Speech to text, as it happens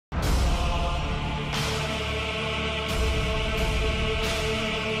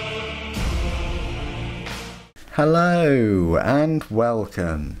Hello and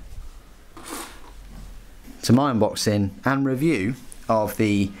welcome to my unboxing and review of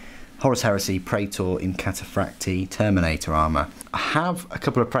the Horus Heresy Praetor in Cataphractii Terminator Armour. I have a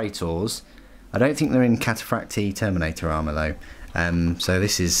couple of Praetors. I don't think they're in Cataphractii Terminator Armour though, so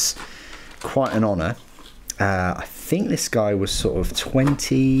this is quite an honour. I think this guy was sort of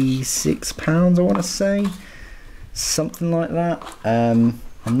 £26, I want to say, something like that. I'm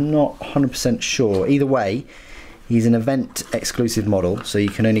not 100% sure. Either way, he's an event exclusive model, so you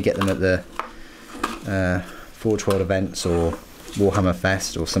can only get them at the Forge World events or Warhammer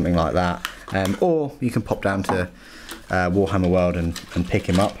Fest or something like that, or you can pop down to Warhammer World and pick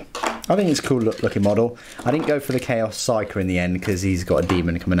him up. I think it's a cool looking model. I didn't go for the Chaos Psyker in the end because he's got a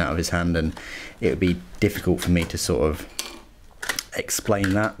demon coming out of his hand and it would be difficult for me to sort of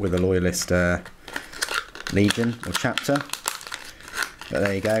explain that with a Loyalist Legion or chapter. But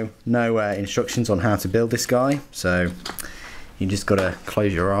there you go, no instructions on how to build this guy, so you just got to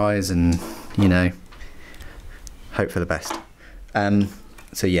close your eyes and, you know, hope for the best.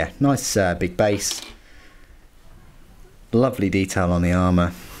 So yeah, nice big base, lovely detail on the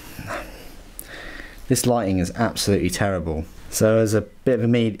armour. This lighting is absolutely terrible, so as a bit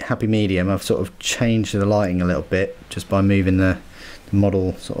of a happy medium, I've sort of changed the lighting a little bit just by moving the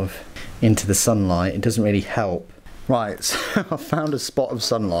model sort of into the sunlight. It doesn't really help. Right, so I found a spot of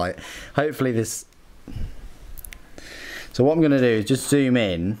sunlight. Hopefully this... So what I'm going to do is just zoom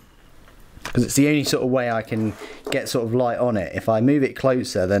in, because it's the only sort of way I can get sort of light on it. If I move it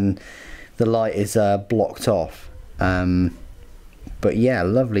closer, then the light is blocked off. But yeah,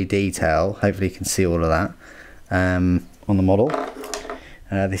 lovely detail. Hopefully you can see all of that on the model.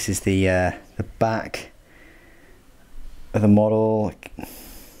 This is the back of the model,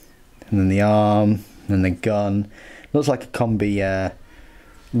 and then the arm, and then the gun. Looks like a combi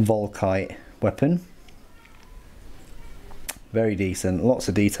Volkite weapon. Very decent, lots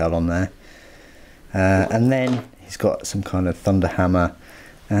of detail on there. And then he's got some kind of thunder hammer,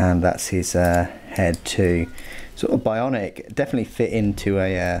 and that's his head too. Sort of bionic, definitely fit into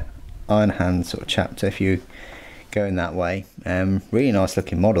a Iron Hand sort of chapter if you go in that way. Really nice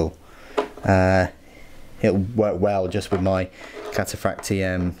looking model. It'll work well just with my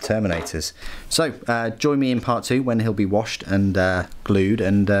Cataphractii Terminators. So join me in part 2 when he'll be washed and glued,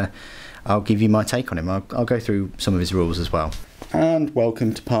 and I'll give you my take on him. I'll go through some of his rules as well. And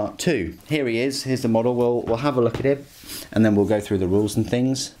welcome to part 2. Here he is, here's the model. We'll have a look at him and then we'll go through the rules and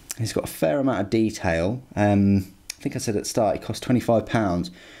things. He's got a fair amount of detail. I think I said at the start it cost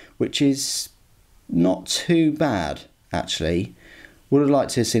 £25, which is not too bad actually. Would have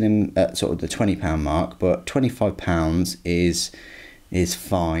liked to have seen him at sort of the £20 mark, but £25 is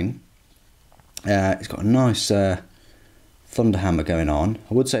fine. It's got a nice thunder hammer going on.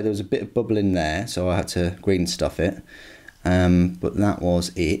 I would say there was a bit of bubble in there, so I had to green stuff it. But that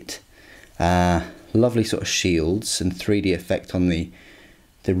was it. Lovely sort of shields and 3D effect on the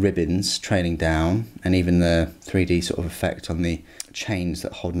ribbons trailing down, and even the 3D sort of effect on the chains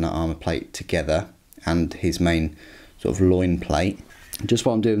that hold that armour plate together, and his main sort of loin plate. Just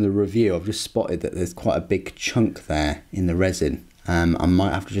while I'm doing the review, I've just spotted that there's quite a big chunk there in the resin. I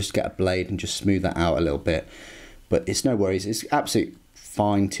might have to just get a blade and just smooth that out a little bit, but it's no worries. It's absolutely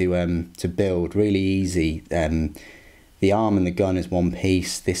fine to build, really easy. The arm and the gun is one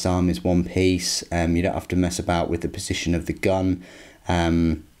piece. This arm is one piece. You don't have to mess about with the position of the gun.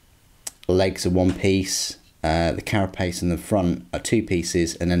 Legs are one piece. The carapace and the front are two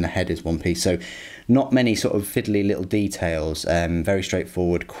pieces, and then the head is one piece. So not many sort of fiddly little details. Very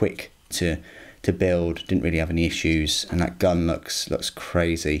straightforward, quick to build. Didn't really have any issues, and that gun looks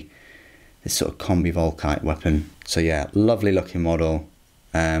crazy. This sort of combi Volkite weapon. So yeah, lovely looking model.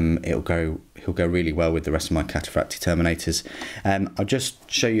 He'll go really well with the rest of my Cataphractii Terminators. I'll just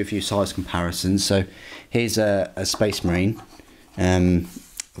show you a few size comparisons. So here's a Space Marine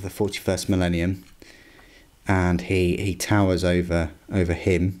of the 41st millennium, and he towers over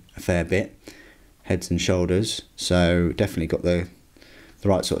him a fair bit, heads and shoulders, so definitely got the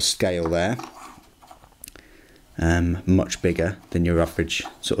right sort of scale there. Much bigger than your average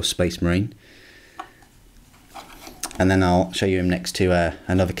sort of Space Marine. And then I'll show you him next to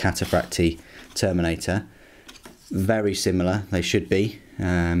another Cataphractii Terminator. Very similar, they should be.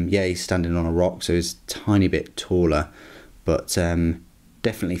 Yeah, he's standing on a rock, so he's a tiny bit taller, but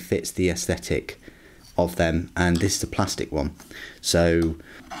definitely fits the aesthetic of them. And this is a plastic one, so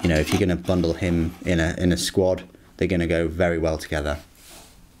you know, if you're going to bundle him in a squad, they're going to go very well together.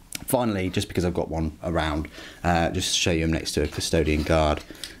 Finally, just because I've got one around, just to show you him next to a Custodian Guard.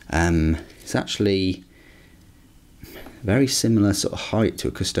 It's actually very similar sort of height to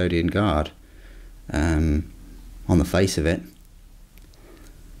a Custodian Guard. on the face of it.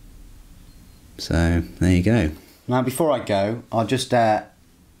 So there you go. Now before I go, I'll just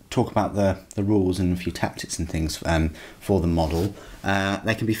talk about the rules and a few tactics and things for the model.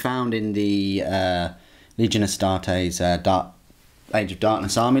 They can be found in the Legion Astarte's Age of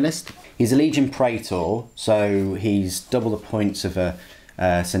Darkness army list. He's a Legion Praetor, so he's double the points of a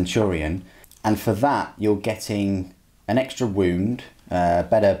Centurion, and for that you're getting an extra wound,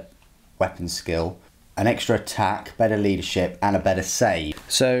 better weapon skill, an extra attack, better leadership, and a better save.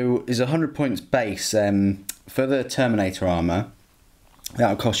 So is 100 points base for the Terminator Armour.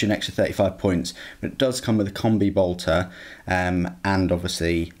 That'll cost you an extra 35 points, but it does come with a combi bolter and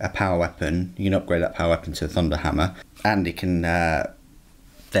obviously a power weapon. You can upgrade that power weapon to a Thunder Hammer, and you can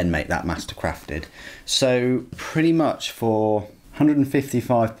then make that master crafted. So pretty much for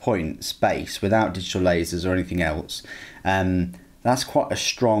 155 points base without digital lasers or anything else, that's quite a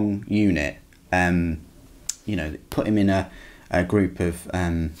strong unit. You know, put him in a group of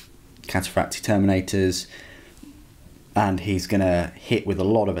Cataphractii Terminators, and he's going to hit with a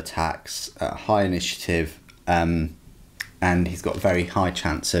lot of attacks, high initiative, and he's got very high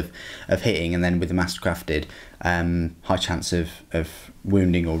chance of hitting, and then with the Mastercrafted, high chance of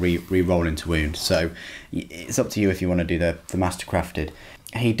wounding or re-rolling to wound. So it's up to you if you want to do the Mastercrafted.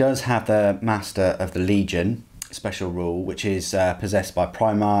 He does have the Master of the Legion special rule, which is possessed by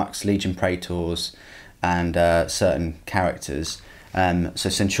Primarchs, Legion Praetors, and certain characters. So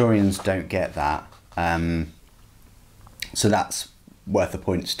Centurions don't get that. So that's worth the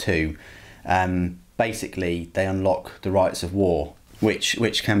points too. Basically, they unlock the rights of war,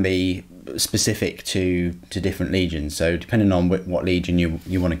 which can be specific to different legions. So depending on what legion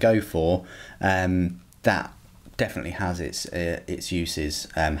you want to go for, that definitely has its uses.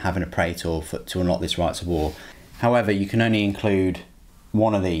 Having a Praetor to unlock this rights of war. However, you can only include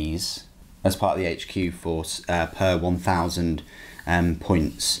one of these as part of the HQ force per 1,000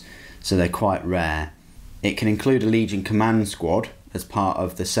 points, so they're quite rare. It can include a Legion Command Squad as part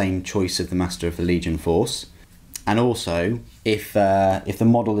of the same choice of the Master of the Legion Force, and also if the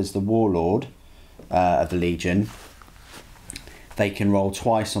model is the Warlord of the Legion, they can roll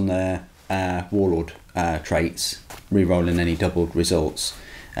twice on their Warlord traits, re-rolling any doubled results.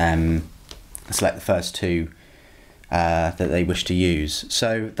 Select the first two that they wish to use.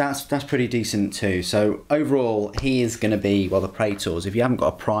 So that's pretty decent too. So overall, he is going to be, well, the Praetors, if you haven't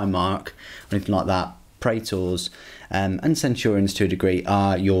got a Primarch or anything like that, Praetors and Centurions to a degree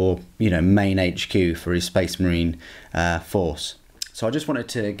are your main HQ for his Space Marine force. So I just wanted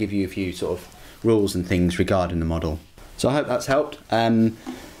to give you a few sort of rules and things regarding the model. So I hope that's helped. I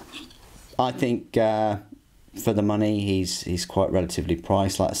think for the money he's quite relatively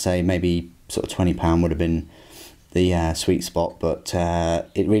priced. Like I say, maybe sort of £20 would have been the sweet spot, but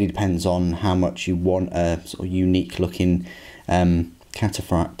it really depends on how much you want a sort of unique looking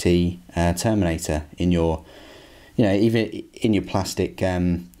Cataphractii Terminator in your, even in your plastic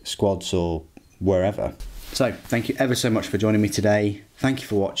squads or wherever. So thank you ever so much for joining me today. Thank you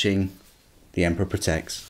for watching. The Emperor Protects.